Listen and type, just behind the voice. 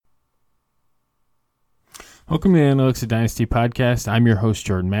Welcome to the Analytics of Dynasty podcast. I'm your host,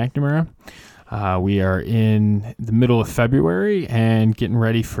 Jordan McNamara. We are in the middle of February and getting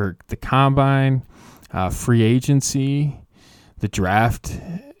ready for the combine, free agency, the draft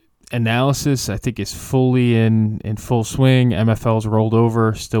analysis. I think is fully in full swing. MFL's rolled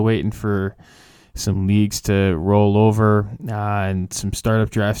over, still waiting for some leagues to roll over and some startup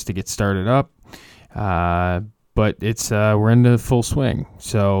drafts to get started up. But it's we're into full swing.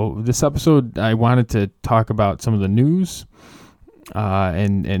 So this episode, I wanted to talk about some of the news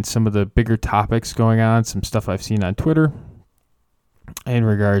and some of the bigger topics going on, some stuff I've seen on Twitter in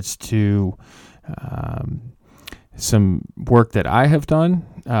regards to some work that I have done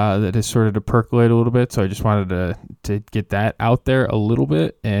that has started to percolate a little bit. So I just wanted to get that out there a little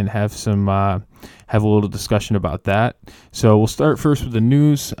bit and have have a little discussion about that. So we'll start first with the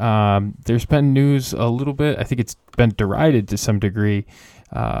news. There's been news a little bit. I think it's been derided to some degree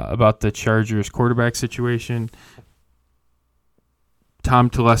about the Chargers quarterback situation. Tom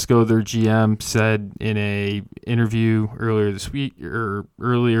Telesco, their GM, said in a interview earlier this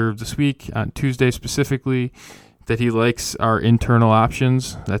week on Tuesday specifically, that he likes our internal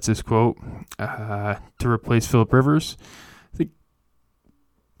options, that's his quote, to replace Phillip Rivers. I think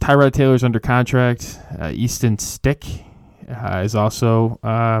Tyrod Taylor's under contract. Easton Stick is also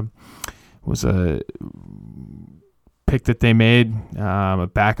was a pick that they made, a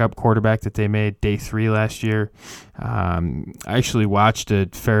backup quarterback that they made day 3 last year. I actually watched a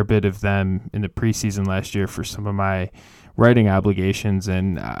fair bit of them in the preseason last year for some of my writing obligations,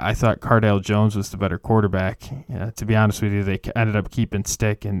 and I thought Cardale Jones was the better quarterback. To be honest with you, they ended up keeping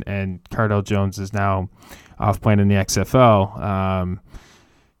Stick, and Cardale Jones is now off playing in the XFL.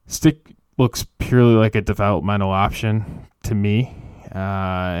 Stick looks purely like a developmental option to me,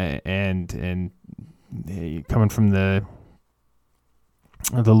 and coming from the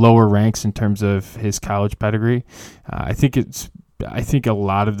lower ranks in terms of his college pedigree. I think a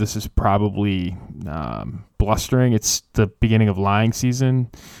lot of this is probably blustering. It's the beginning of lying season.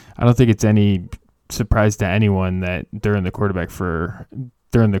 I don't think it's any surprise to anyone that during the quarterback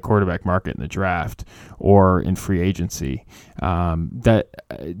market in the draft or in free agency, that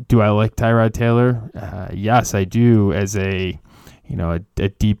do I like Tyrod Taylor? Yes, I do. As a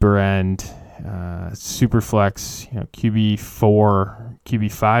deeper end super flex, QB4,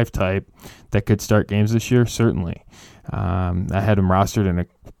 QB5 type that could start games this year, certainly. I had him rostered in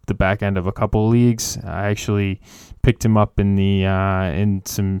the back end of a couple of leagues. I actually picked him up in in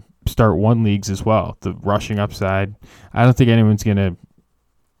some start one leagues as well. The rushing upside, I don't think anyone's going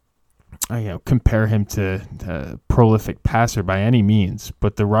to compare him to a prolific passer by any means,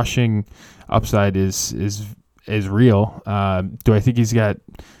 but the rushing upside is real. Do I think he's got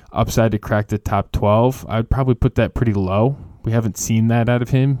upside to crack the top 12? I'd probably put that pretty low. We haven't seen that out of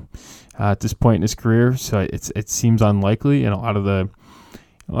him at this point in his career, so it seems unlikely. And a lot of the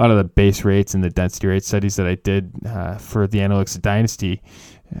base rates and the density rate studies that I did for the Analytics of Dynasty,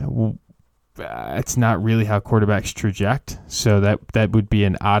 it's not really how quarterbacks traject. So that would be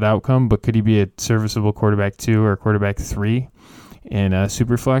an odd outcome. But could he be a serviceable quarterback 2 or quarterback 3 in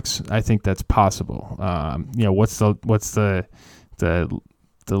Superflex? I think that's possible. What's the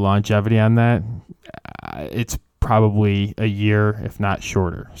longevity on that? It's probably a year, if not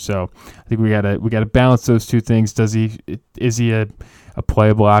shorter. So I think we gotta balance those two things. Is he a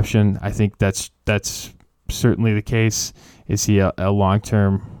playable option? I think that's certainly the case. Is he a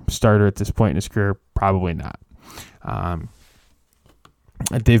long-term starter at this point in his career? Probably not.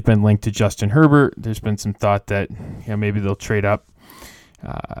 They've been linked to Justin Herbert. There's been some thought that maybe they'll trade up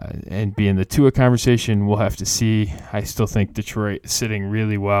and be in the Tua conversation. We'll have to see. I still think Detroit is sitting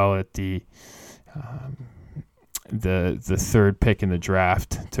really well at the third pick in the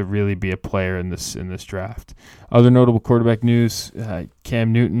draft to really be a player in this draft. Other notable quarterback news: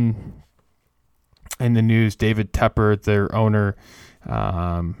 Cam Newton in the news. David Tepper, their owner,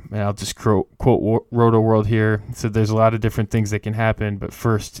 and I'll just quote Roto World here. So there's a lot of different things that can happen, but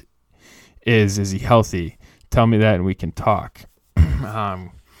first is he healthy? Tell me that and we can talk.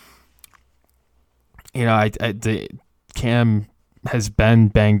 Cam has been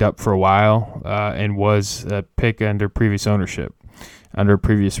banged up for a while and was a pick under previous ownership, under a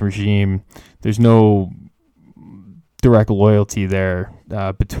previous regime. There's no direct loyalty there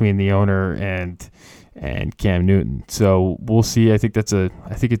between the owner and Cam Newton. So we'll see. I think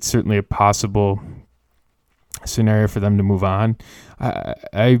it's certainly a possible scenario for them to move on.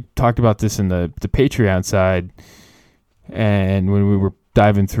 I talked about this in the Patreon side, and when we were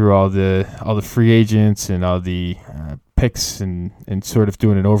diving through all the free agents and all the picks and sort of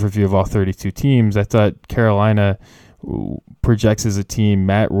doing an overview of all 32 teams, I thought Carolina projects as a team.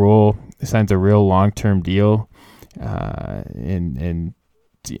 Matt Rule signs a real long-term deal in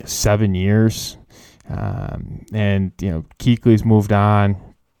 7 years. And Kuechly's moved on.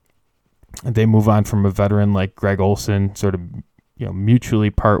 They move on from a veteran like Greg Olson, sort of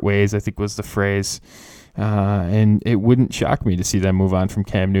mutually part ways, I think was the phrase. And it wouldn't shock me to see them move on from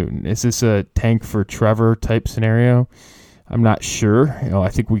Cam Newton. Is this a tank for Trevor type scenario? I'm not sure. I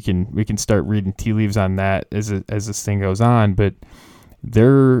think we can start reading tea leaves on that as this thing goes on. But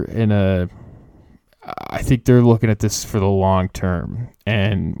I think they're looking at this for the long term.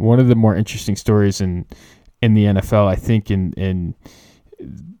 And one of the more interesting stories in the NFL, I think, in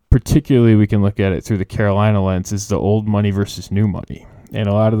particularly we can look at it through the Carolina lens, is the old money versus new money. And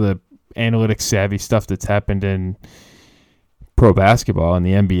a lot of the analytics savvy stuff that's happened in pro basketball and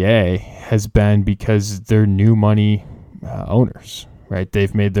the NBA has been because they're new money owners, right?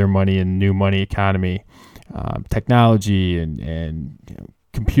 They've made their money in new money economy, technology and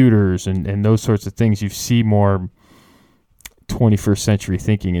computers and those sorts of things. You see more 21st century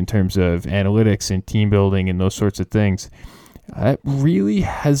thinking in terms of analytics and team building and those sorts of things. That really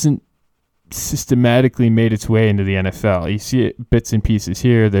hasn't systematically made its way into the NFL. You see it bits and pieces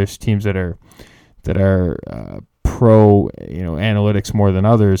here. There's teams that are pro analytics more than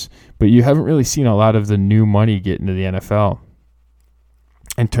others, but you haven't really seen a lot of the new money get into the NFL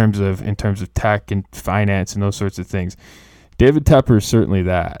in terms of tech and finance and those sorts of things. David Tepper is certainly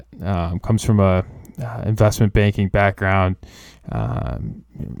that. Comes from a investment banking background,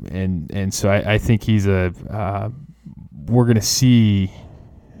 and so I think he's we're going to see,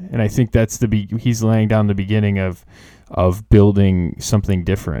 and I think that's he's laying down the beginning of building something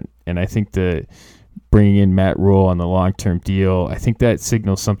different. And I think that bringing in Matt Rule on the long-term deal, I think that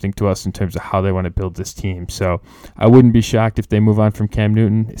signals something to us in terms of how they want to build this team. So I wouldn't be shocked if they move on from Cam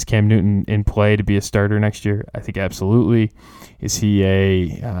Newton. Is Cam Newton in play to be a starter next year? I think absolutely. Is he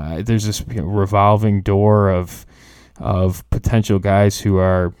there's this revolving door of potential guys who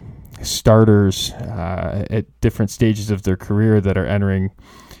are starters at different stages of their career that are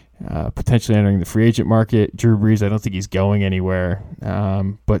potentially entering the free agent market. Drew Brees, I don't think he's going anywhere,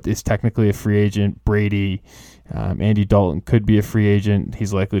 but is technically a free agent. Brady, Andy Dalton could be a free agent.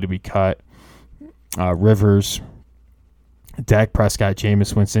 He's likely to be cut. Rivers, Dak Prescott,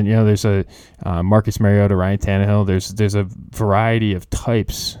 Jameis Winston. There's a Marcus Mariota, Ryan Tannehill. There's a variety of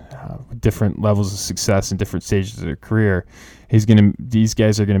types, different levels of success in different stages of their career. These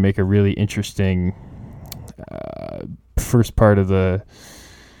guys are gonna make a really interesting first part of the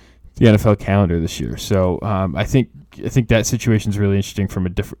NFL calendar this year. So I think that situation is really interesting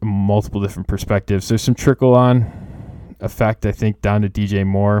from multiple different perspectives. There's some trickle-on effect, I think, down to DJ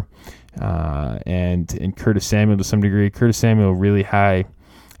Moore and Curtis Samuel to some degree. Curtis Samuel really high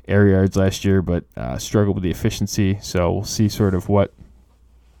air yards last year, but struggled with the efficiency. So we'll see sort of what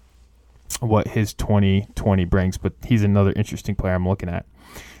his 2020 brings. But he's another interesting player I'm looking at.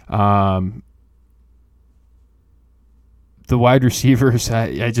 The wide receivers,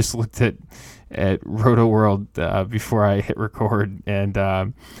 I just looked at Roto World before I hit record,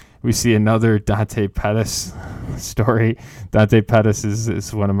 and we see another Dante Pettis story. Dante Pettis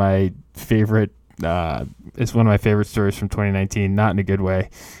is one of my favorite. It's one of my favorite stories from 2019, not in a good way.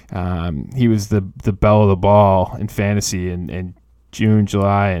 He was the belle of the ball in fantasy in June,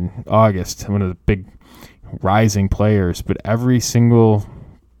 July, and August. One of the big rising players, but every single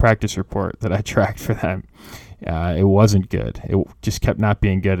practice report that I tracked for them, it wasn't good. It just kept not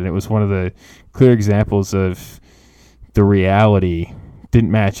being good, and it was one of the clear examples of the reality didn't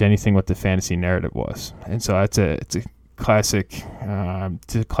match anything what the fantasy narrative was. And so it's a classic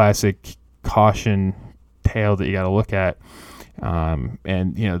caution tale that you got to look at. And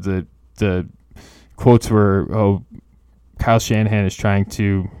the quotes were, Kyle Shanahan is trying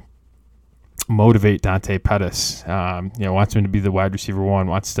to motivate Dante Pettis. Wants him to be the wide receiver one.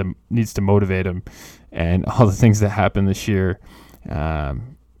 Needs to motivate him. And all the things that happened this year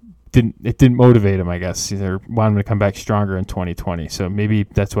didn't motivate him, I guess. They wanted him to come back stronger in 2020. So maybe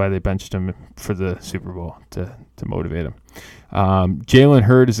that's why they benched him for the Super Bowl, to motivate him. Jalen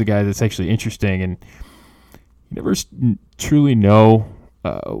Hurd is a guy that's actually interesting, and you never truly know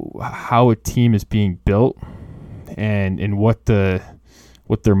how a team is being built and what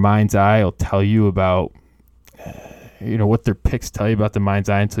their mind's eye will tell you about, what their picks tell you about the mind's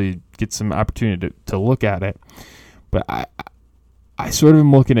eye until you get some opportunity to look at it. But I sort of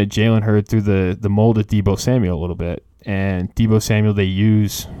am looking at Jalen Hurd through the mold of Deebo Samuel a little bit. And Deebo Samuel they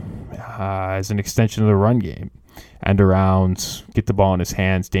use as an extension of the run game. End arounds, get the ball in his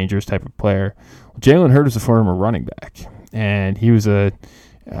hands, dangerous type of player. Jalen Hurd is a former running back. And he was a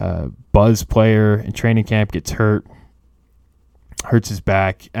buzz player in training camp, gets hurt, hurts his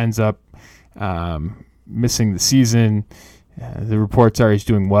back, ends up missing the season. The reports are he's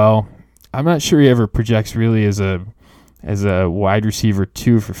doing well. I'm not sure he ever projects really as a wide receiver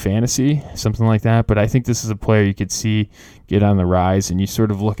 2 for fantasy, something like that. But I think this is a player you could see get on the rise, and you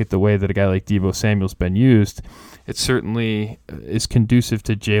sort of look at the way that a guy like Deebo Samuel's been used. It certainly is conducive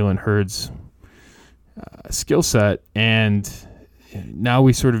to Jalen Hurd's skill set, and now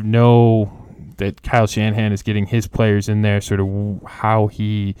we sort of know that Kyle Shanahan is getting his players in there, sort of how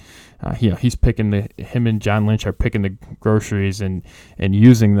he's picking him and John Lynch are picking the groceries and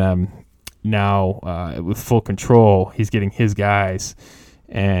using them now with full control. He's getting his guys,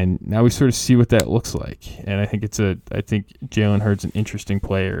 and now we sort of see what that looks like. And I think Jalen Hurd's an interesting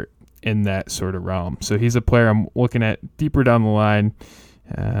player in that sort of realm. So he's a player I'm looking at deeper down the line.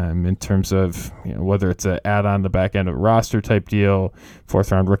 In terms of whether it's an add-on the back end of a roster type deal,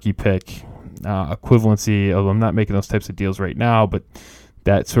 4th-round rookie pick, equivalency, although I'm not making those types of deals right now, but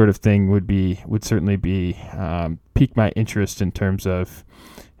that sort of thing would certainly be pique my interest in terms of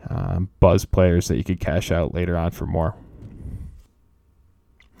buzz players that you could cash out later on for more.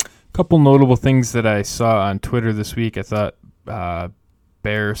 A couple notable things that I saw on Twitter this week I thought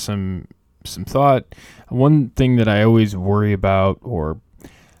bear some thought. One thing that I always worry about or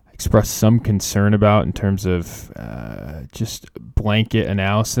express some concern about in terms of just blanket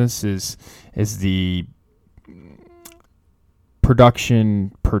analysis is the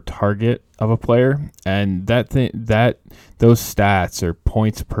production per target of a player, and those stats are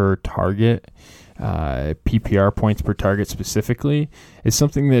points per target, PPR points per target specifically, is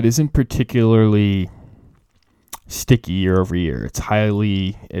something that isn't particularly sticky year over year. It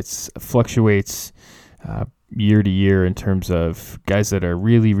fluctuates year to year in terms of guys that are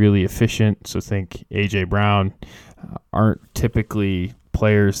really, really efficient. So think A.J. Brown aren't typically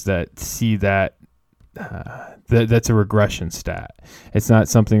players that see that that's a regression stat. It's not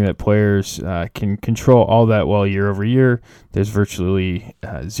something that players can control all that well year over year. There's virtually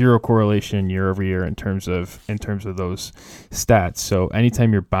zero correlation year over year in terms of those stats. So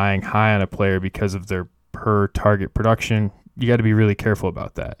anytime you're buying high on a player because of their per target production, you got to be really careful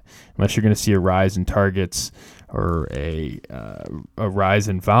about that. Unless you're going to see a rise in targets or a rise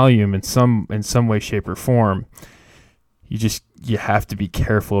in volume in some way, shape, or form, you have to be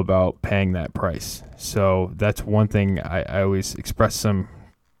careful about paying that price. So that's one thing I always express some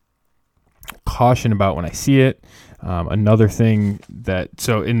caution about when I see it. Another thing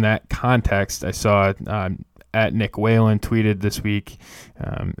so in that context, I saw at Nick Whalen tweeted this week,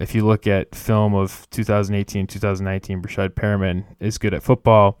 if you look at film of 2018, 2019, Brashad Perriman is good at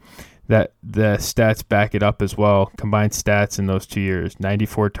football. That the stats back it up as well. Combined stats in those 2 years: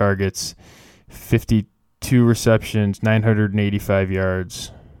 94 targets, 52 receptions, 985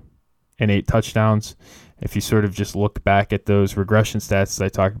 yards, and 8 touchdowns. If you sort of just look back at those regression stats that I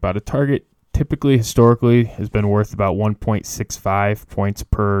talked about, a target typically historically has been worth about 1.65 points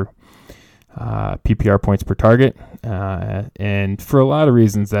per PPR points per target, and for a lot of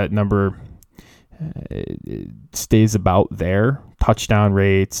reasons that number it stays about there. Touchdown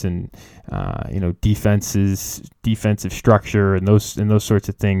rates and defensive structure and those sorts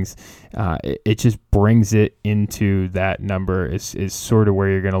of things. It just brings it into that number is sort of where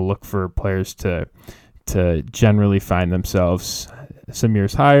you're going to look for players to generally find themselves some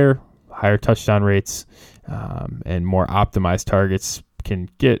years higher touchdown rates, and more optimized targets can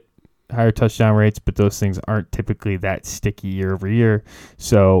get higher touchdown rates, but those things aren't typically that sticky year over year.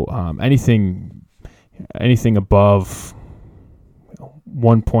 So anything above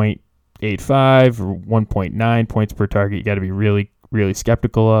 1.85 or 1.9 points per target, you got to be really, really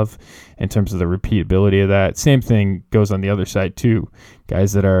skeptical of in terms of the repeatability of that. Same thing goes on the other side too.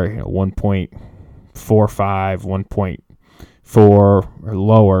 Guys that are 1.45, 1.4 or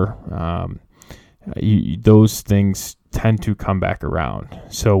lower, those things tend to come back around.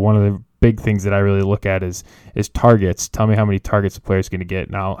 So one of the big things that I really look at is targets. Tell me how many targets the player's going to get,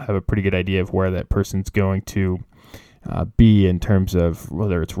 and I'll have a pretty good idea of where that person's going to be in terms of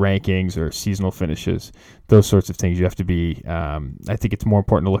whether it's rankings or seasonal finishes. Those sorts of things you have to be. I think it's more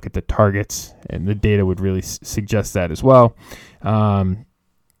important to look at the targets, and the data would really suggest that as well.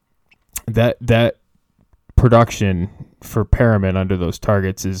 That production for Perriman under those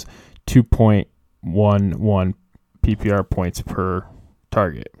targets is 2.11 PPR points per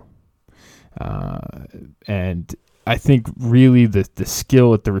target. And I think really the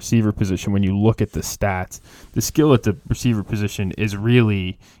skill at the receiver position, when you look at the stats, the skill at the receiver position is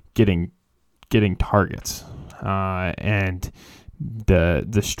really getting targets. And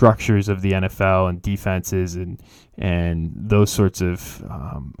the structures of the NFL and defenses and those sorts of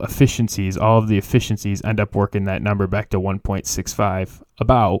efficiencies, all of the efficiencies end up working that number back to 1.65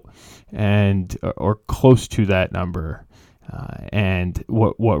 about, and or close to that number. And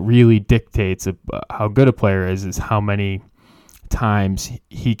what really dictates how good a player is how many times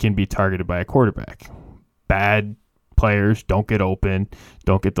he can be targeted by a quarterback. Bad players don't get open,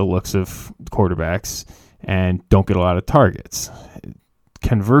 don't get the looks of quarterbacks, and don't get a lot of targets.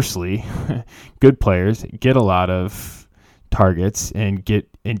 Conversely, good players get a lot of targets and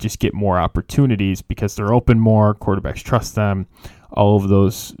just get more opportunities because they're open more, quarterbacks trust them. All of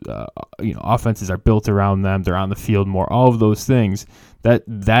those offenses are built around them, they're on the field more, all of those things.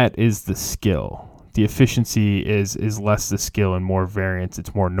 That is the skill. The efficiency is less the skill and more variance,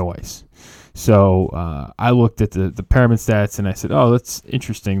 it's more noise. So I looked at the Perriman stats and I said, oh, that's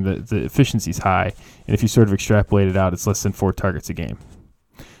interesting. The efficiency's high. And if you sort of extrapolate it out, it's less than 4 targets a game.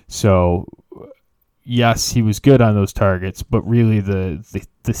 So yes, he was good on those targets, but really the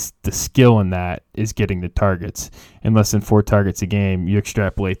skill in that is getting the targets. And less than 4 targets a game, you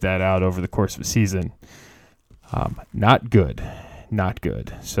extrapolate that out over the course of a season. Not good.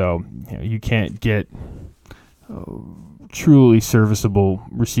 So you can't get truly serviceable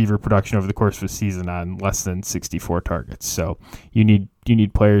receiver production over the course of a season on less than 64 targets. So you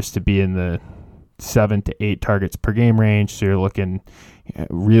need players to be in the 7 to 8 targets per game range. So you're looking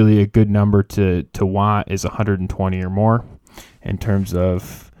really a good number to want is 120 or more in terms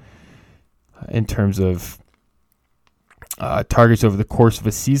of targets over the course of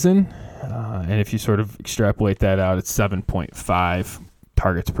a season. And if you sort of extrapolate that out, it's 7.5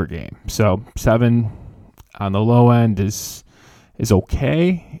 targets per game. So 7 on the low end is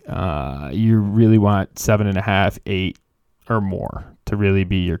okay. You really want 7.5, 8 or more to really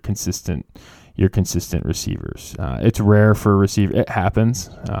be your consistent receivers. It's rare for a receiver. It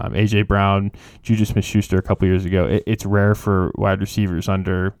happens. A.J. Brown, Juju Smith-Schuster a couple years ago. It's rare for wide receivers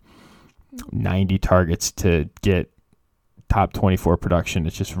under 90 targets to get top 24 production.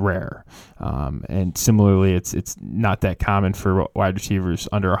 It's just rare. And similarly, it's not that common for wide receivers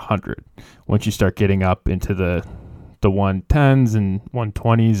under 100. Once you start getting up into the 110s and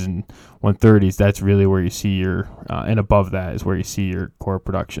 120s and 130s, that's really where you see your, and above that is where you see your core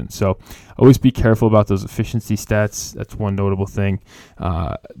production. So always be careful about those efficiency stats. That's one notable thing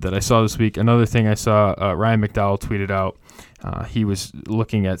that I saw this week. Another thing I saw, Ryan McDowell tweeted out, he was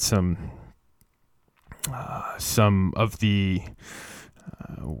looking at some of the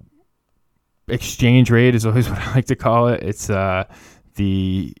exchange rate is always what I like to call it. It's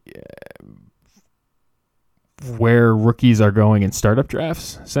the where rookies are going in startup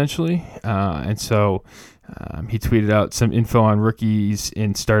drafts, essentially. And so he tweeted out some info on rookies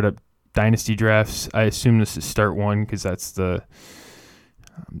in startup dynasty drafts. I assume this is start one because that's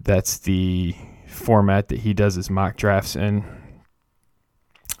the format that he does his mock drafts in.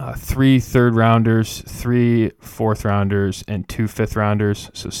 3 third-rounders, 3 fourth-rounders, and 2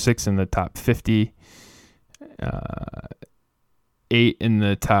 fifth-rounders, so 6 in the top 50, 8 in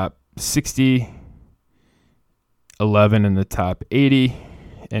the top 60, 11 in the top 80,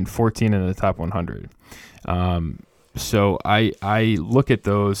 and 14 in the top 100. So I look at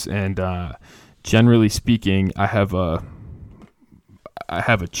those, and generally speaking, I have a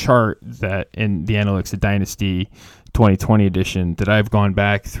chart that in the Analytics of Dynasty 2020 edition that I've gone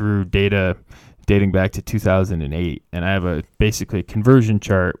back through data dating back to 2008, and I have basically a conversion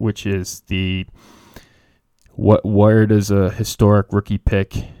chart, which is where does a historic rookie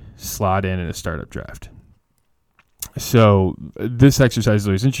pick slot in a startup draft. So this exercise is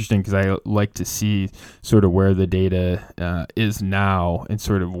always interesting because I like to see sort of where the data is now and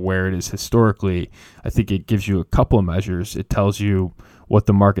sort of where it is historically. I think it gives you a couple of measures. It tells you what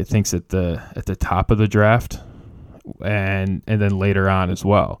the market thinks at the top of the draft, and then later on as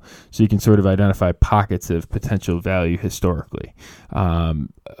well. So you can sort of identify pockets of potential value historically.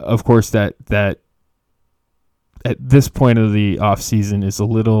 Of course, that at this point of the off season is a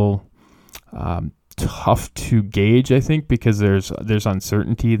little tough to gauge, I think, because there's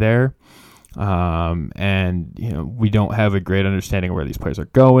uncertainty there. And we don't have a great understanding of where these players are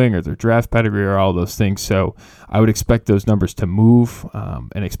going or their draft pedigree or all those things. So I would expect those numbers to move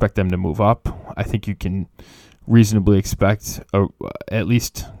and expect them to move up. I think you can reasonably expect at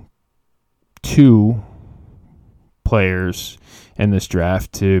least 2 players in this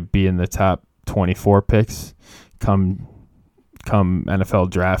draft to be in the top 24 picks come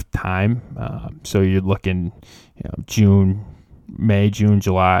NFL draft time. So you're looking May, June,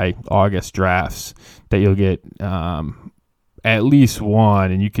 July, August drafts that you'll get at least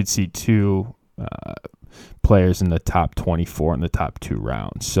 1, and you could see 2 players in the top 24 in the top 2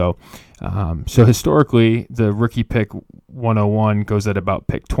 rounds. So historically, the rookie pick 101 goes at about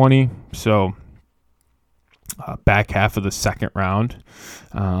pick 20. So back half of the second round.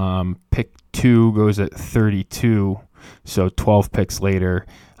 Pick 2 goes at 32. So 12 picks later.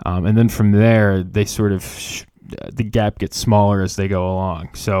 And then from there, they sort of the gap gets smaller as they go along.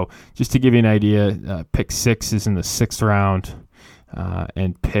 So just to give you an idea, pick 6 is in the 6th round,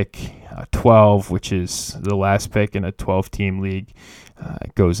 and pick 12, which is the last pick in a 12-team league,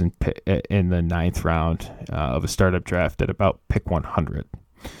 goes in the 9th round of a startup draft at about pick 100.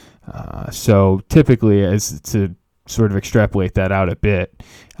 So typically, as to sort of extrapolate that out a bit,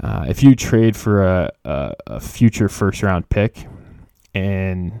 if you trade for a future first-round pick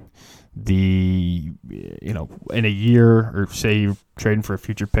and in a year, or say you're trading for a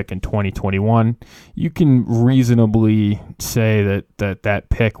future pick in 2021, you can reasonably say that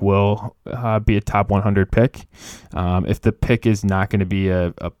pick will be a top 100 pick. If the pick is not going to be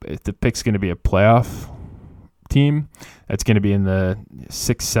if the pick's going to be a playoff team, that's going to be in the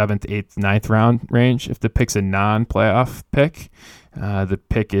 6th, 7th, 8th, 9th round range. If the pick's a non-playoff pick, the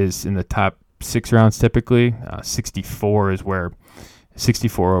pick is in the top 6 rounds typically.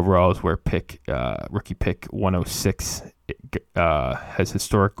 64 overall is where rookie pick 106 has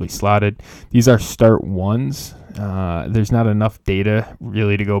historically slotted. These are start ones. There's not enough data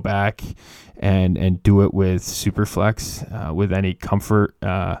really to go back and do it with Superflex with any comfort.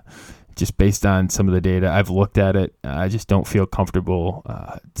 Just based on some of the data, I've looked at it. I just don't feel comfortable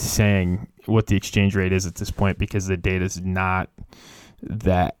saying what the exchange rate is at this point, because the data is not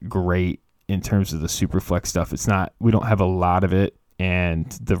that great in terms of the Superflex stuff. We don't have a lot of it. And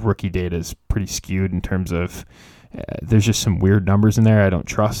the rookie data is pretty skewed in terms of there's just some weird numbers in there I don't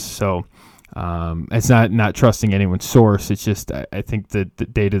trust. So it's not trusting anyone's source. It's just I think the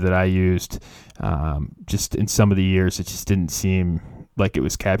data that I used, just in some of the years, it just didn't seem like it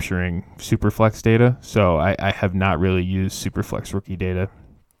was capturing Superflex data. So I have not really used Superflex rookie data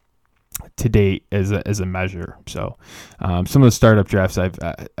to date as a measure. So some of the startup drafts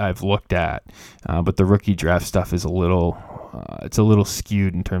I've looked at, but the rookie draft stuff is a little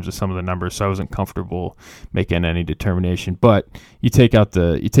skewed in terms of some of the numbers, so I wasn't comfortable making any determination. But you take out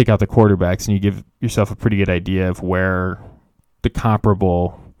the quarterbacks, and you give yourself a pretty good idea of where the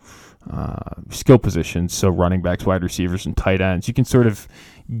comparable skill positions, so running backs, wide receivers, and tight ends, you can sort of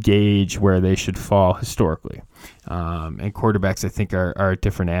gauge where they should fall historically. And quarterbacks, I think, are a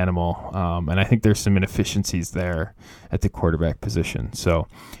different animal, and I think there's some inefficiencies there at the quarterback position. So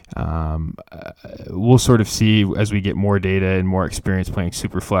we'll sort of see as we get more data and more experience playing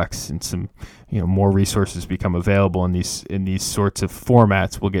Superflex, and some more resources become available in these sorts of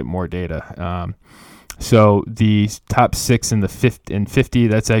formats. We'll get more data. So the top 6 in the 50,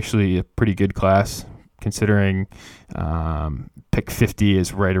 that's actually a pretty good class, considering pick 50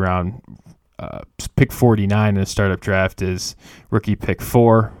 is right around pick 49 in a startup draft is rookie pick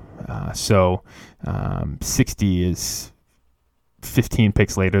 4. So 60 is 15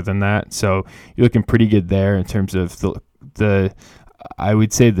 picks later than that. So you're looking pretty good there in terms of the I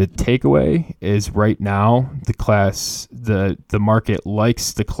would say the takeaway is right now the market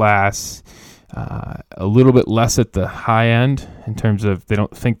likes the class a little bit less at the high end in terms of they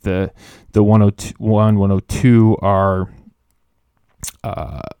don't think the 101, 102 are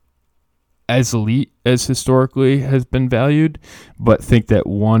as elite as historically has been valued, but think that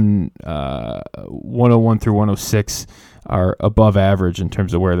 101 through 106 are above average in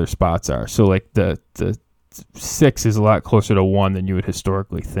terms of where their spots are. So like the 6 is a lot closer to 1 than you would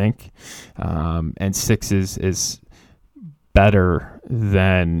historically think, and 6 is better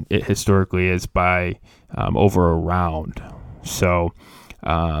than it historically is by over a round. So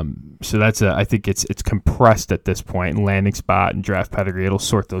that's I think it's compressed at this point, and landing spot and draft pedigree, it'll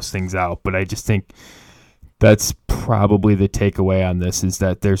sort those things out. But I just think that's probably the takeaway on this, is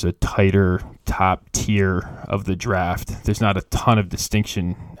that there's a tighter top tier of the draft. There's not a ton of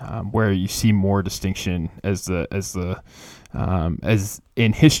distinction, where you see more distinction as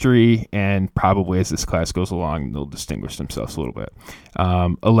in history, and probably as this class goes along, they'll distinguish themselves a little bit.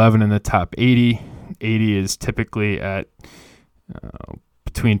 11 in the top 80. 80 is typically at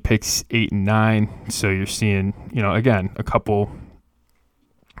between picks 8 and 9. So you're seeing, again, a couple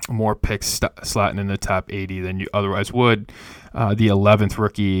more picks slotting in the top 80 than you otherwise would. The 11th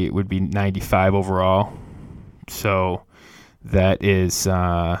rookie would be 95 overall. So that is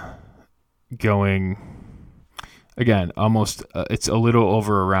going, again, almost it's a little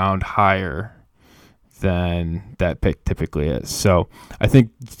over a round higher than that pick typically is. So I think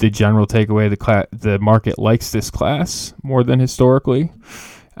the general takeaway, the market likes this class more than historically.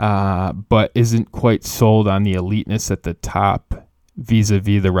 but isn't quite sold on the eliteness at the top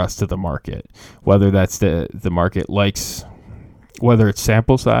vis-a-vis the rest of the market. Whether that's the market likes, whether it's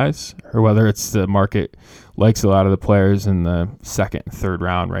sample size or whether it's the market likes a lot of the players in the second and third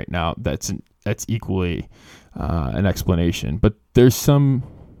round right now, that's equally an explanation. But there's some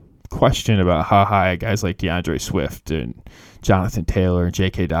question about how high guys like DeAndre Swift and Jonathan Taylor and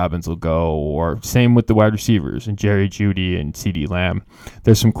J.K. Dobbins will go, or same with the wide receivers and Jerry Jeudy and CeeDee Lamb.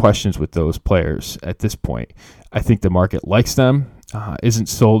 There's some questions with those players at this point. I think the market likes them, isn't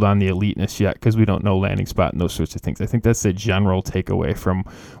sold on the eliteness yet because we don't know landing spot and those sorts of things. I think that's the general takeaway from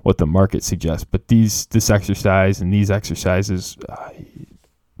what the market suggests. But this exercise and these exercises,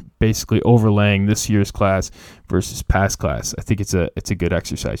 basically overlaying this year's class versus past class, I think it's a good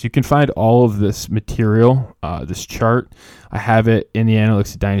exercise. You can find all of this material, this chart. I have it in the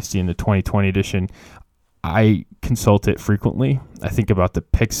Analytics of Dynasty in the 2020 edition. I consult it frequently. I think about the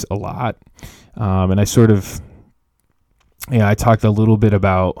picks a lot, and I sort of, I talked a little bit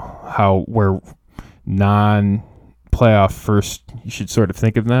about how where non-playoff first you should sort of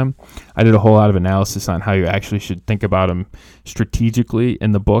think of them. I did a whole lot of analysis on how you actually should think about them strategically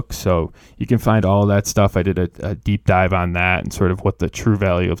in the book, so you can find all of that stuff. I did a deep dive on that and sort of what the true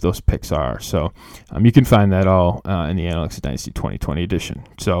value of those picks are. So you can find that all in the Analytics of Dynasty 2020 edition.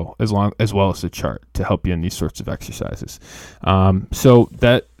 So as well as the chart to help you in these sorts of exercises. So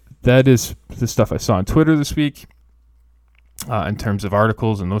that is the stuff I saw on Twitter this week in terms of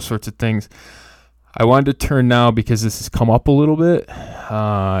articles and those sorts of things. I wanted to turn now because this has come up a little bit,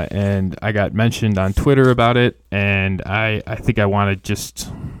 and I got mentioned on Twitter about it, and I think I want to just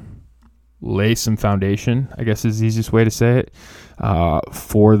lay some foundation, I guess is the easiest way to say it,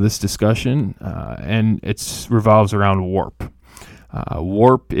 for this discussion, and it revolves around WORP.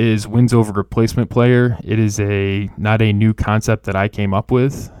 WORP is wins over replacement player. It is not a new concept that I came up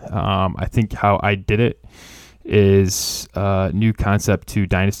with. I think how I did it is a new concept to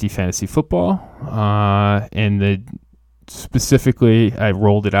Dynasty Fantasy Football, and specifically I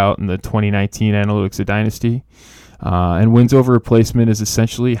rolled it out in the 2019 Analytics of Dynasty, and wins over replacement is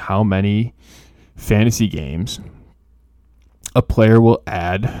essentially how many fantasy games a player will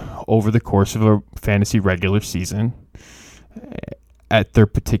add over the course of a fantasy regular season at their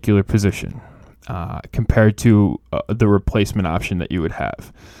particular position, compared to the replacement option that you would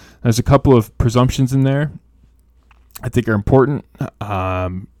have. There's a couple of presumptions in there I think are important.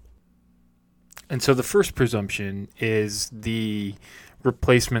 And so the first presumption is the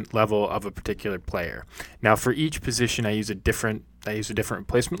replacement level of a particular player. Now, for each position, I use a different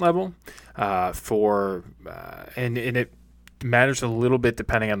replacement level and it matters a little bit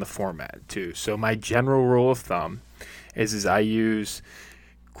depending on the format too. So my general rule of thumb is I use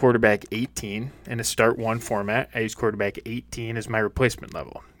quarterback 18 in a start one format. I use quarterback 18 as my replacement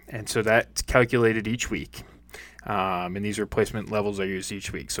level, and so that's calculated each week. And these replacement levels are used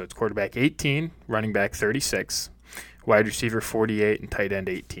each week. So it's quarterback 18, running back 36, wide receiver 48, and tight end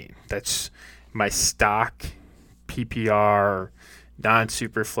 18. That's my stock PPR,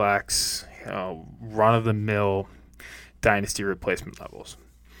 non-super flex, run-of-the-mill dynasty replacement levels.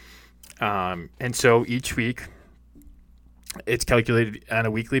 And so each week it's calculated on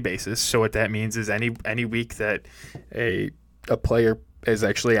a weekly basis. So what that means is any week that a player is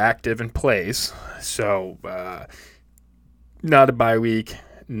actually active and plays. So not a bye week,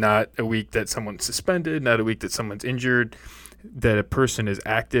 not a week that someone's suspended, not a week that someone's injured, that a person is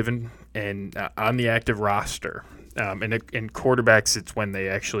active and on the active roster. And in quarterbacks, it's when they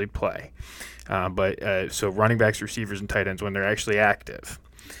actually play. So running backs, receivers, and tight ends, when they're actually active,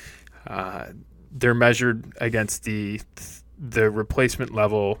 they're measured against the replacement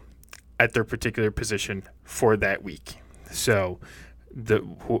level at their particular position for that week. So the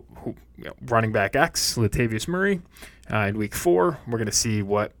running back X, Latavius Murray, in week 4, we're going to see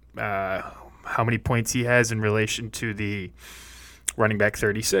how many points he has in relation to the running back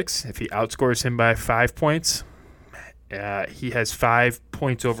 36. If he outscores him by 5 points, he has 5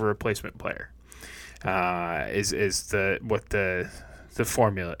 points over replacement player. Is what the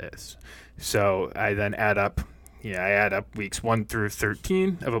formula is. So I then add up weeks 1 through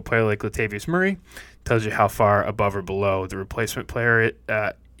 13 of a player like Latavius Murray. Tells you how far above or below the replacement player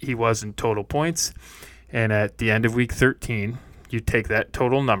he was in total points. And at the end of week 13, you take that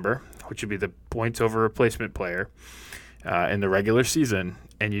total number, which would be the points over replacement player in the regular season,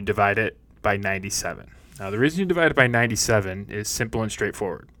 and you divide it by 97. Now, the reason you divide it by 97 is simple and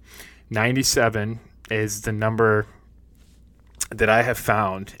straightforward. 97 is the number that I have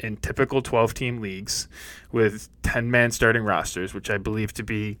found in typical 12-team leagues with 10-man starting rosters, which I believe to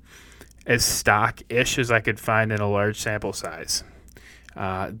be as stock-ish as I could find in a large sample size.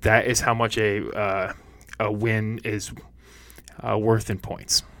 That is how much a win is worth in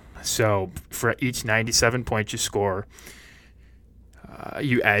points. So for each 97 points you score,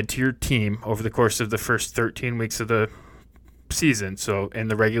 you add to your team over the course of the first 13 weeks of the season. So in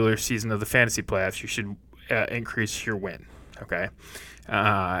the regular season of the fantasy playoffs, you should increase your win. Okay,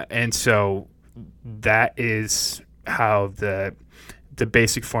 and so that is how the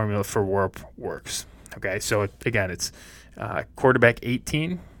basic formula for WORP works. Okay, so again, it's quarterback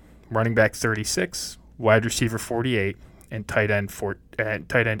 18, running back 36, wide receiver 48, and tight end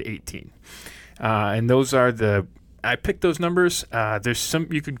 18. And those are I picked those numbers. There's some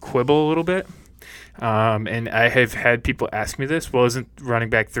you could quibble a little bit. And I have had people ask me this. Well, isn't running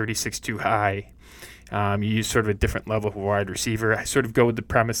back 36 too high? You use sort of a different level of wide receiver. I sort of go with the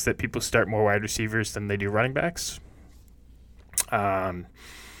premise that people start more wide receivers than they do running backs. And,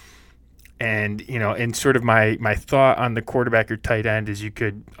 and sort of my thought on the quarterback or tight end is you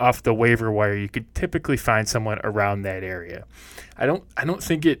could, off the waiver wire, you could typically find someone around that area. I don't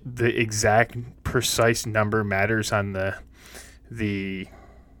think the exact precise number matters on the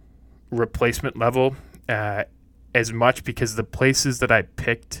replacement level as much, because the places that I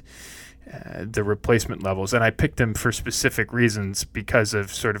picked the replacement levels, and I picked them for specific reasons because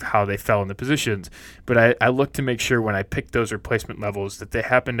of sort of how they fell in the positions, but I looked to make sure when I picked those replacement levels that they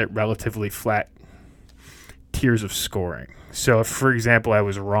happened at relatively flat tiers of scoring. So if, for example, I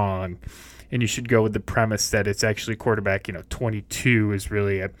was wrong, and you should go with the premise that it's actually quarterback, 22 is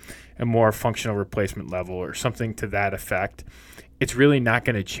really a more functional replacement level or something to that effect, it's really not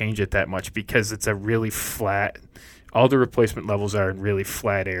going to change it that much because it's a really flat, all the replacement levels are in really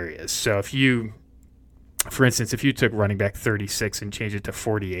flat areas. So if you, for instance, if you took running back 36 and changed it to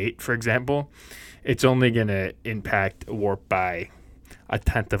 48, for example, it's only going to impact WORP by a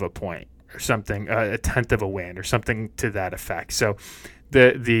tenth of a point or something, a tenth of a win or something to that effect. So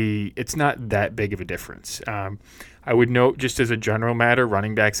it's not that big of a difference. I would note, just as a general matter,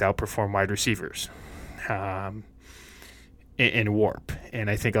 running backs outperform wide receivers in WORP, and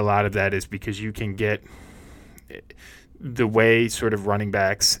I think a lot of that is because you can get the way sort of running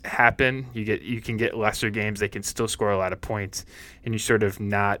backs happen. You can get lesser games; they can still score a lot of points, and you sort of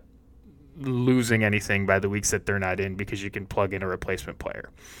not losing anything by the weeks that they're not in because you can plug in a replacement player,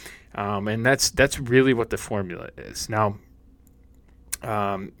 and that's really what the formula is now.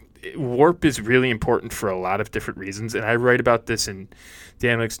 WORP is really important for a lot of different reasons, and I write about this in the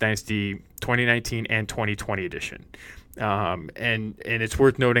Analytics Dynasty 2019 and 2020 edition. And it's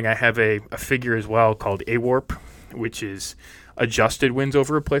worth noting I have a figure as well called AWORP, which is adjusted wins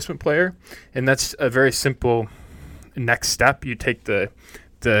over replacement player, and that's a very simple next step. You take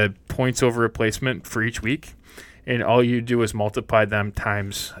the points over replacement for each week, and all you do is multiply them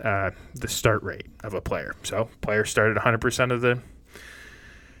times the start rate of a player. So player started 100%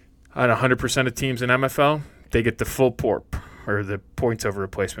 on 100% of teams in MFL, they get the full PORP, or the points over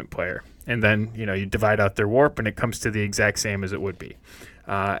replacement player. And then, you divide out their WORP, and it comes to the exact same as it would be.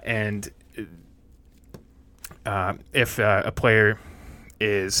 And if a player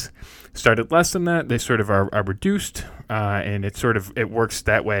is started less than that, they sort of are reduced, and it works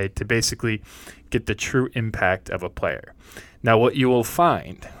that way to basically get the true impact of a player. Now, what you will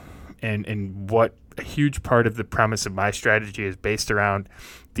find, and what a huge part of the premise of my strategy is based around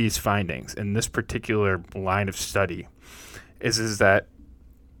these findings in this particular line of study, is that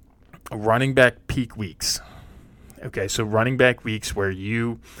running back peak weeks. Okay, so running back weeks where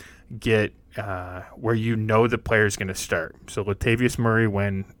you get where the player is going to start. So Latavius Murray,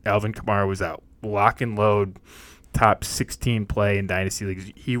 when Alvin Kamara was out, lock and load, top 16 play in dynasty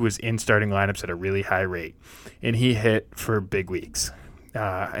leagues. He was in starting lineups at a really high rate, and he hit for big weeks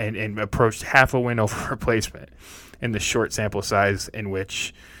and approached half a win over replacement in the short sample size in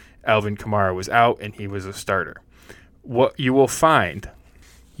which Alvin Kamara was out and he was a starter. What you will find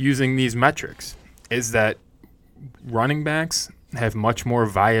using these metrics is that running backs have much more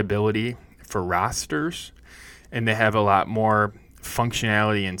viability for rosters, and they have a lot more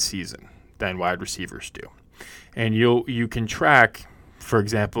functionality in season than wide receivers do. And you can track, for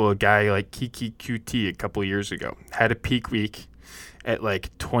example, a guy like Kiki QT a couple years ago had a peak week at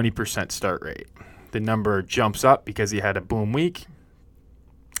like 20% start rate. The number jumps up because he had a boom week.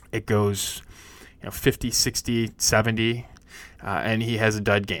 It goes 50, 60, 70, and he has a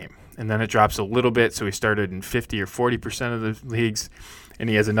dud game. And then it drops a little bit, so he started in 50 or 40% of the leagues, and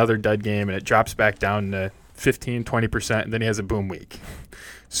he has another dud game, and it drops back down to 15, 20%, and then he has a boom week.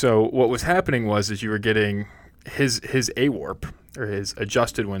 So what was happening is you were getting his AWORP, or his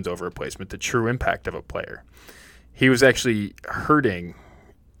adjusted wins over replacement, the true impact of a player. He was actually hurting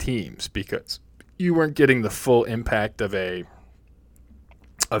teams because you weren't getting the full impact of a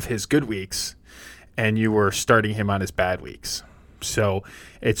of his good weeks, and you were starting him on his bad weeks. So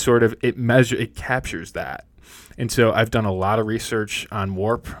it captures that. And so I've done a lot of research on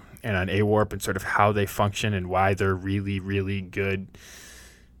WORP and on AWORP and sort of how they function and why they're really, really good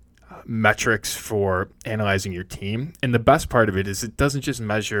metrics for analyzing your team. And the best part of it is it doesn't just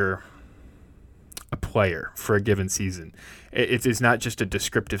measure a player for a given season. It is not just a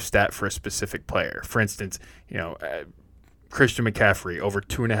descriptive stat for a specific player. For instance, Christian McCaffrey over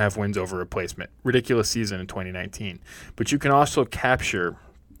 2.5 wins over replacement. Ridiculous season in 2019. But you can also capture,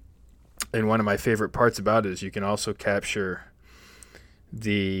 and one of my favorite parts about it is you can also capture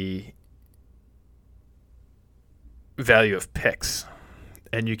the value of picks.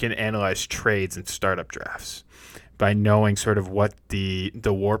 And you can analyze trades and startup drafts by knowing sort of what the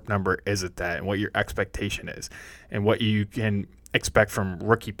WARP number is at that and what your expectation is and what you can expect from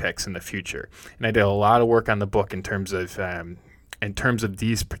rookie picks in the future. And I did a lot of work on the book in terms of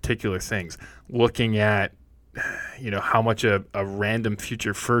these particular things, looking at how much a random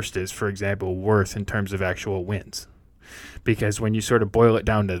future first is, for example, worth in terms of actual wins. Because when you sort of boil it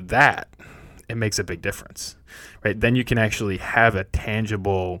down to that, it makes a big difference, right? Then you can actually have a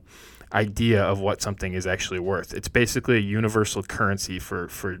tangible idea of what something is actually worth. It's basically a universal currency for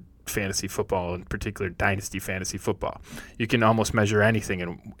fantasy football, in particular dynasty fantasy football. You can almost measure anything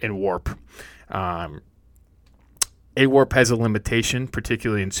in WARP. AWARP has a limitation,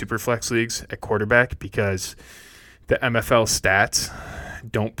 particularly in superflex leagues at quarterback, because the MFL stats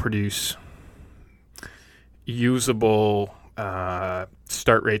don't produce usable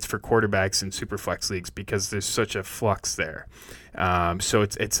start rates for quarterbacks in superflex leagues because there's such a flux there. So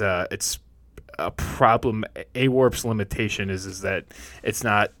it's a problem. AWARP's limitation is that it's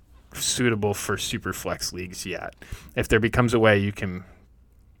not suitable for superflex leagues yet. If there becomes a way you can,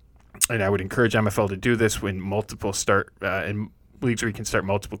 and I would encourage MFL to do this when multiple start in leagues where you can start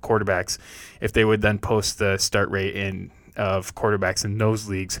multiple quarterbacks, if they would then post the start rate of quarterbacks in those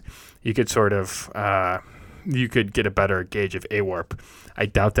leagues, you could sort of you could get a better gauge of AWARP. I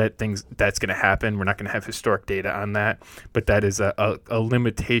doubt that's going to happen. We're not going to have historic data on that, but that is a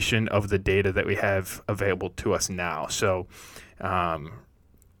limitation of the data that we have available to us now. So,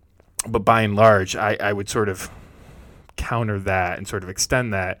 but by and large, I would sort of counter that and sort of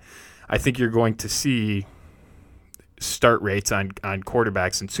extend that. I think you're going to see start rates on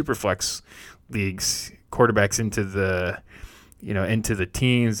quarterbacks in superflex leagues, quarterbacks into the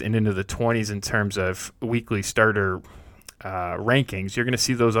teens and into the 20s in terms of weekly starter rankings. You're going to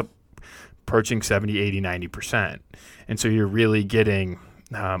see those up approaching 70, 80, 90%. And so you're really getting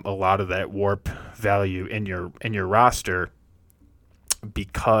a lot of that WARP value in your roster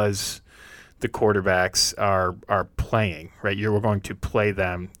because the quarterbacks are playing, right? You're going to play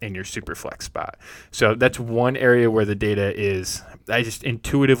them in your superflex spot. So that's one area where the data is, I just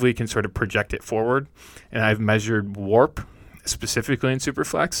intuitively can sort of project it forward. And I've measured WARP specifically in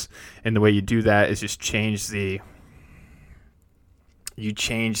superflex. And the way you do that is just change the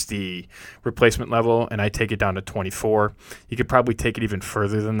replacement level, and I take it down to 24. You could probably take it even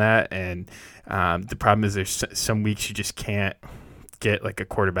further than that. And the problem is there's some weeks you just can't get like a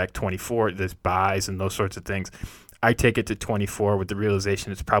quarterback 24. There's buys and those sorts of things. I take it to 24 with the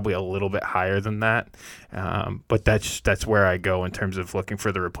realization it's probably a little bit higher than that. But that's where I go in terms of looking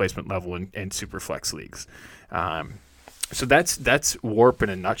for the replacement level in superflex leagues. So that's WARP in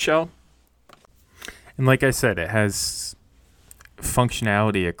a nutshell. And like I said, it has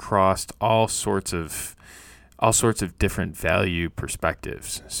functionality across all sorts of different value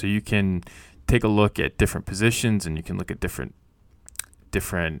perspectives. So you can take a look at different positions, and you can look at different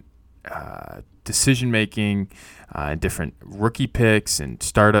decision making, different rookie picks and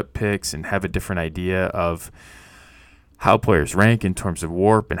startup picks, and have a different idea of how players rank in terms of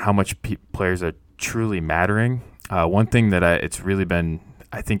WARP and how much players are truly mattering. One thing that it's really been,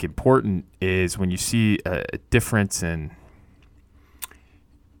 I think, important is when you see a difference in,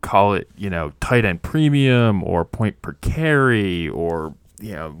 call it, tight end premium or point per carry, or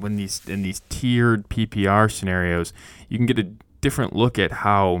when in these tiered PPR scenarios, you can get a different look at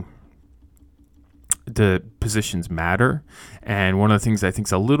how the positions matter. And one of the things I think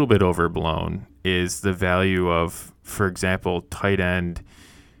is a little bit overblown is the value of, for example, tight end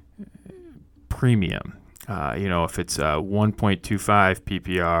premium. If it's 1.25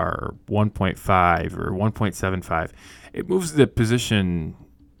 PPR or 1.5 or 1.75, it moves the position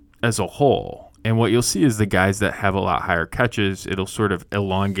as a whole. And what you'll see is the guys that have a lot higher catches, it'll sort of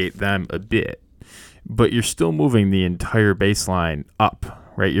elongate them a bit. But you're still moving the entire baseline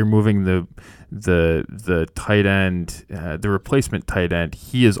up, right? You're moving the tight end, the replacement tight end.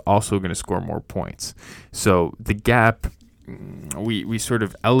 He is also going to score more points. So the gap we sort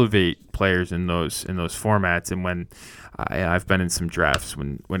of elevate players in those formats. And when I've been in some drafts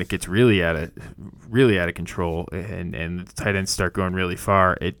when it gets really out of control and the tight ends start going really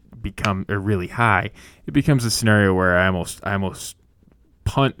far, really high. It becomes a scenario where I almost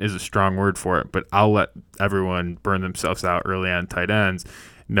punt is a strong word for it, but I'll let everyone burn themselves out early on tight ends,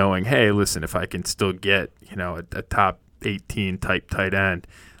 knowing, hey, listen, if I can still get a top 18 type tight end,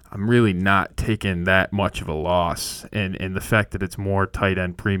 I'm really not taking that much of a loss. And the fact that it's more tight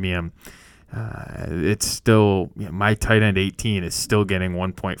end premium, it's still, my tight end 18 is still getting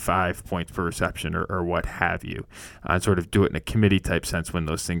 1.5 points per reception or what have you. I sort of do it in a committee type sense when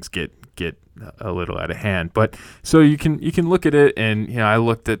those things get a little out of hand. But so you can look at it, and I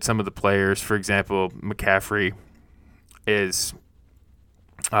looked at some of the players. For example, McCaffrey is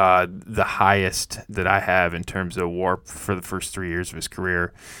the highest that I have in terms of WORP for the first 3 years of his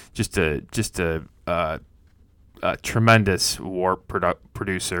career. Just a tremendous WORP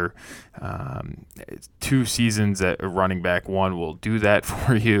producer. 2 seasons at running back one will do that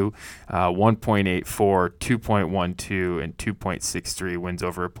for you. 1.84, 2.12, and 2.63 wins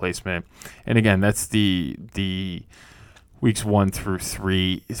over replacement. And again, that's the weeks 1 through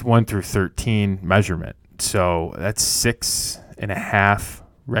 13 measurement. So that's 6.5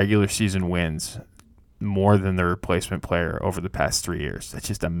 regular season wins, more than the replacement player over the past 3 years. That's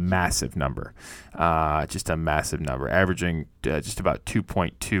just a massive number. Averaging just about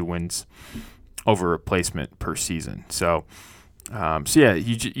 2.2 wins over replacement per season. So yeah,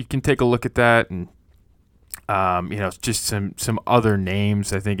 you can take a look at that, and just some other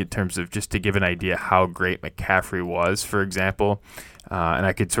names, I think, in terms of just to give an idea how great McCaffrey was, for example. And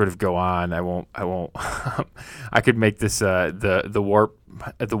I could sort of go on. I won't. I could make this the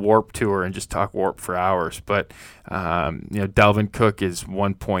WORP tour and just talk WORP for hours. But Dalvin Cook is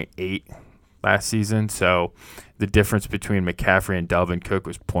 1.8 last season. So the difference between McCaffrey and Dalvin Cook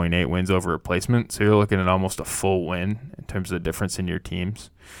was 0.8 wins over replacement. So you're looking at almost a full win in terms of the difference in your teams.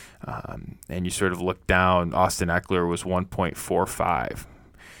 And you sort of look down. Austin Eckler was 1.45.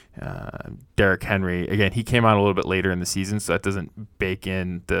 Derrick Henry, again, he came out a little bit later in the season, so that doesn't bake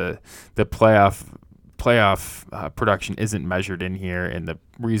in the playoff production isn't measured in here. And the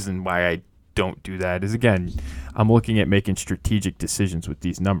reason why I don't do that is, again, I'm looking at making strategic decisions with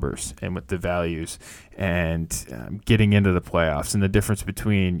these numbers and with the values and getting into the playoffs, and the difference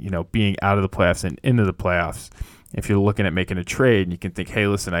between being out of the playoffs and into the playoffs. If you're looking at making a trade and you can think, hey,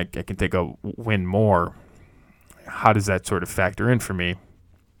 listen, I can take a win more, how does that sort of factor in for me?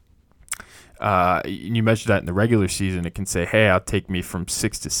 You measure that in the regular season, it can say, hey, I'll take me from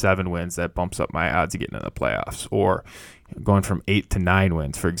 6 to 7 wins. That bumps up my odds of getting in the playoffs. Or going from 8 to 9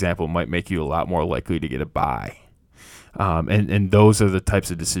 wins, for example, might make you a lot more likely to get a bye. And those are the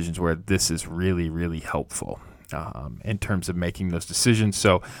types of decisions where this is really, really helpful in terms of making those decisions.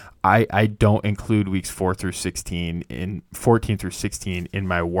 So I don't include weeks 14 through 16 in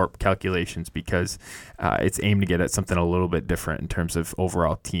my WORP calculations, because it's aimed to get at something a little bit different in terms of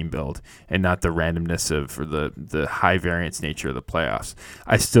overall team build, and not the randomness or the high variance nature of the playoffs.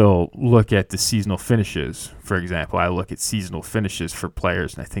 I still look at the seasonal finishes. For example, I look at seasonal finishes for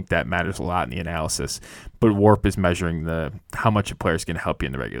players, and I think that matters a lot in the analysis. But WORP is measuring how much a player is going to help you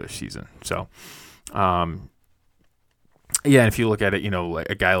in the regular season. So yeah, and if you look at it, like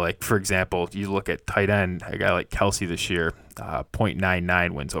a guy like, for example, you look at tight end, a guy like Kelsey this year,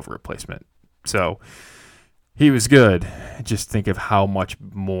 0.99 wins over replacement. So he was good. Just think of how much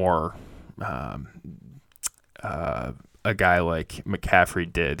more a guy like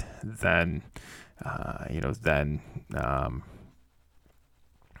McCaffrey did than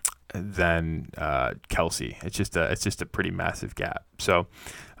Kelsey. It's just a pretty massive gap. So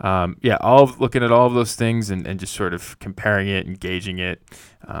looking at all of those things and just sort of comparing it and gauging it,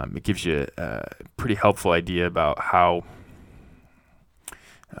 it gives you a pretty helpful idea about how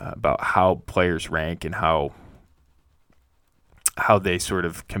players rank and how they sort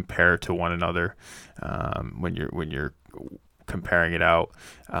of compare to one another when you're comparing it out.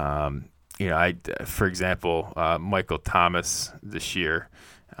 For example, Michael Thomas this year,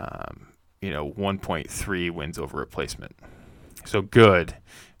 1.3 wins over replacement. So good,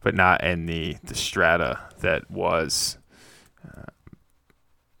 but not in the strata that was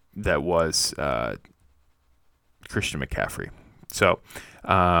Christian McCaffrey. So,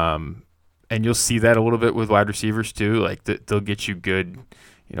 and you'll see that a little bit with wide receivers too. Like they'll get you good,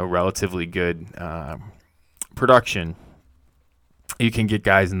 relatively good production you can get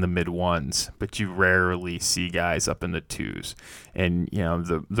guys in the mid ones, but you rarely see guys up in the twos. And,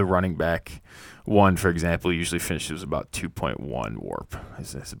 the running back one, for example, usually finishes about 2.1 WORP.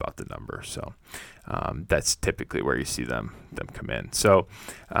 Is about the number. So that's typically where you see them come in. So,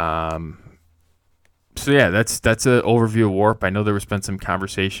 yeah, that's an overview of WORP. I know there has been some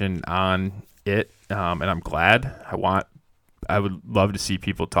conversation on it, and I'm glad. I would love to see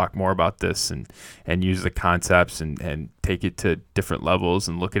people talk more about this and use the concepts and take it to different levels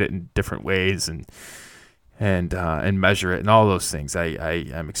and look at it in different ways and measure it and all those things. I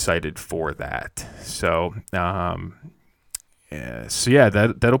am excited for that. So that'll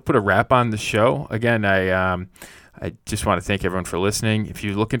put a wrap on the show. Again, I just want to thank everyone for listening. If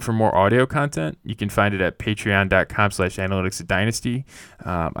you're looking for more audio content, you can find it at patreon.com/analyticsdynasty.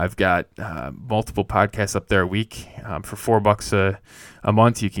 I've got multiple podcasts up there a week. For $4 a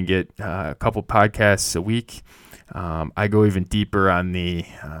month, you can get a couple podcasts a week. I go even deeper on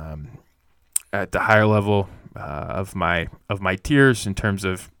at the higher level of my tiers in terms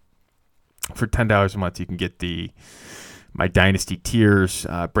of, for $10 a month, you can get my dynasty tiers,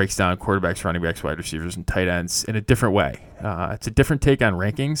 breaks down quarterbacks, running backs, wide receivers, and tight ends in a different way. It's a different take on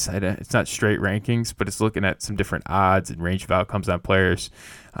rankings. It's not straight rankings, but it's looking at some different odds and range of outcomes on players.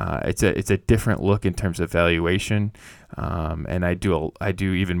 It's a different look in terms of valuation, and I do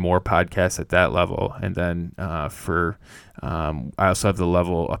even more podcasts at that level. And then I also have the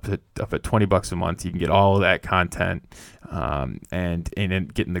level up at $20 a month. You can get all of that content, and then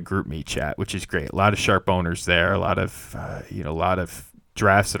get in the group meet chat, which is great. A lot of sharp owners there. A lot of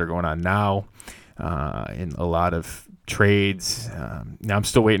drafts that are going on now, and a lot of trades. Now I'm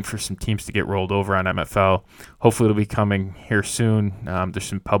still waiting for some teams to get rolled over on MFL. Hopefully it'll be coming here soon. There's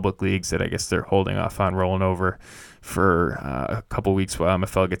some public leagues that I guess they're holding off on rolling over for a couple weeks while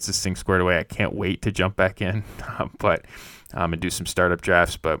MFL gets this thing squared away. I can't wait to jump back in, and do some startup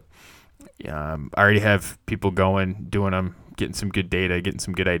drafts. But I already have people doing them, getting some good data, getting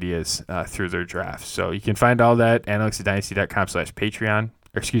some good ideas through their drafts. So you can find all that at analyticsdynasty.com/Patreon.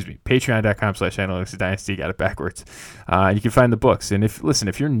 Patreon.com/analyticsdynasty. Got it backwards. You can find the books. And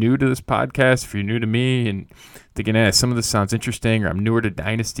if you're new to this podcast, if you're new to me and thinking, some of this sounds interesting, or I'm newer to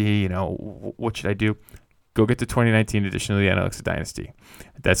Dynasty, what should I do? Go get the 2019 edition of the Analytics of Dynasty.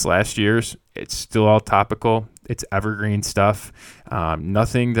 That's last year's. It's still all topical. It's evergreen stuff.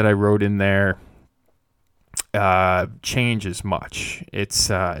 Nothing that I wrote in there changes much. It's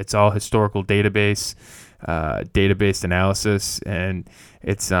all historical database analysis, and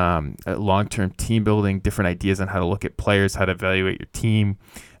it's long-term team building, different ideas on how to look at players, how to evaluate your team,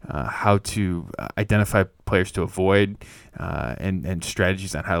 how to identify players to avoid, and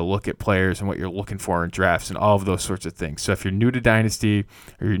strategies on how to look at players and what you're looking for in drafts and all of those sorts of things. So if you're new to Dynasty,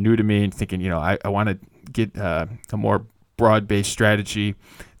 or you're new to me and thinking, I want to get a more broad-based strategy,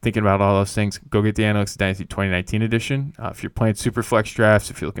 thinking about all those things, go get the Analytics Dynasty 2019 edition. If you're playing super flex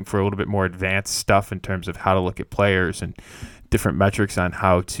drafts, if you're looking for a little bit more advanced stuff in terms of how to look at players and different metrics on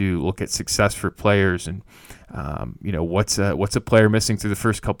how to look at success for players, and what's a player missing through the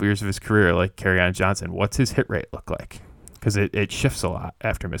first couple years of his career, like Kerryon Johnson, what's his hit rate look like? Because it shifts a lot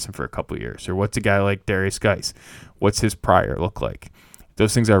after missing for a couple years. Or what's a guy like Darius Geis, what's his prior look like?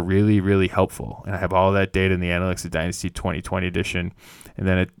 Those things are really, really helpful. And I have all that data in the Analytics of Dynasty 2020 edition. And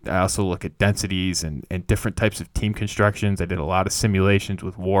then I also look at densities and different types of team constructions. I did a lot of simulations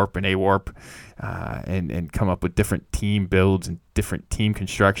with WORP and AWORP, and come up with different team builds and different team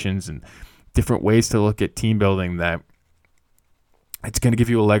constructions and different ways to look at team building that it's going to give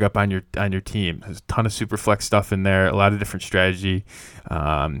you a leg up on your team. There's a ton of super flex stuff in there, a lot of different strategy,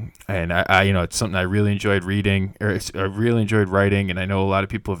 and I it's something I really enjoyed reading, or I really enjoyed writing, and I know a lot of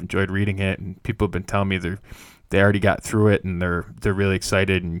people have enjoyed reading it, and people have been telling me they already got through it and they're really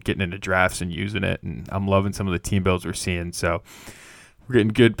excited and getting into drafts and using it, and I'm loving some of the team builds we're seeing. So we're getting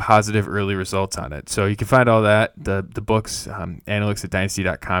good, positive early results on it. So you can find all that, the books,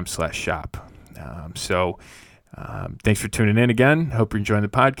 analyticsatdynasty.com/shop. Thanks for tuning in again. Hope you're enjoying the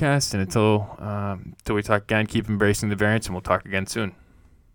podcast. And until we talk again, keep embracing the variance, and we'll talk again soon.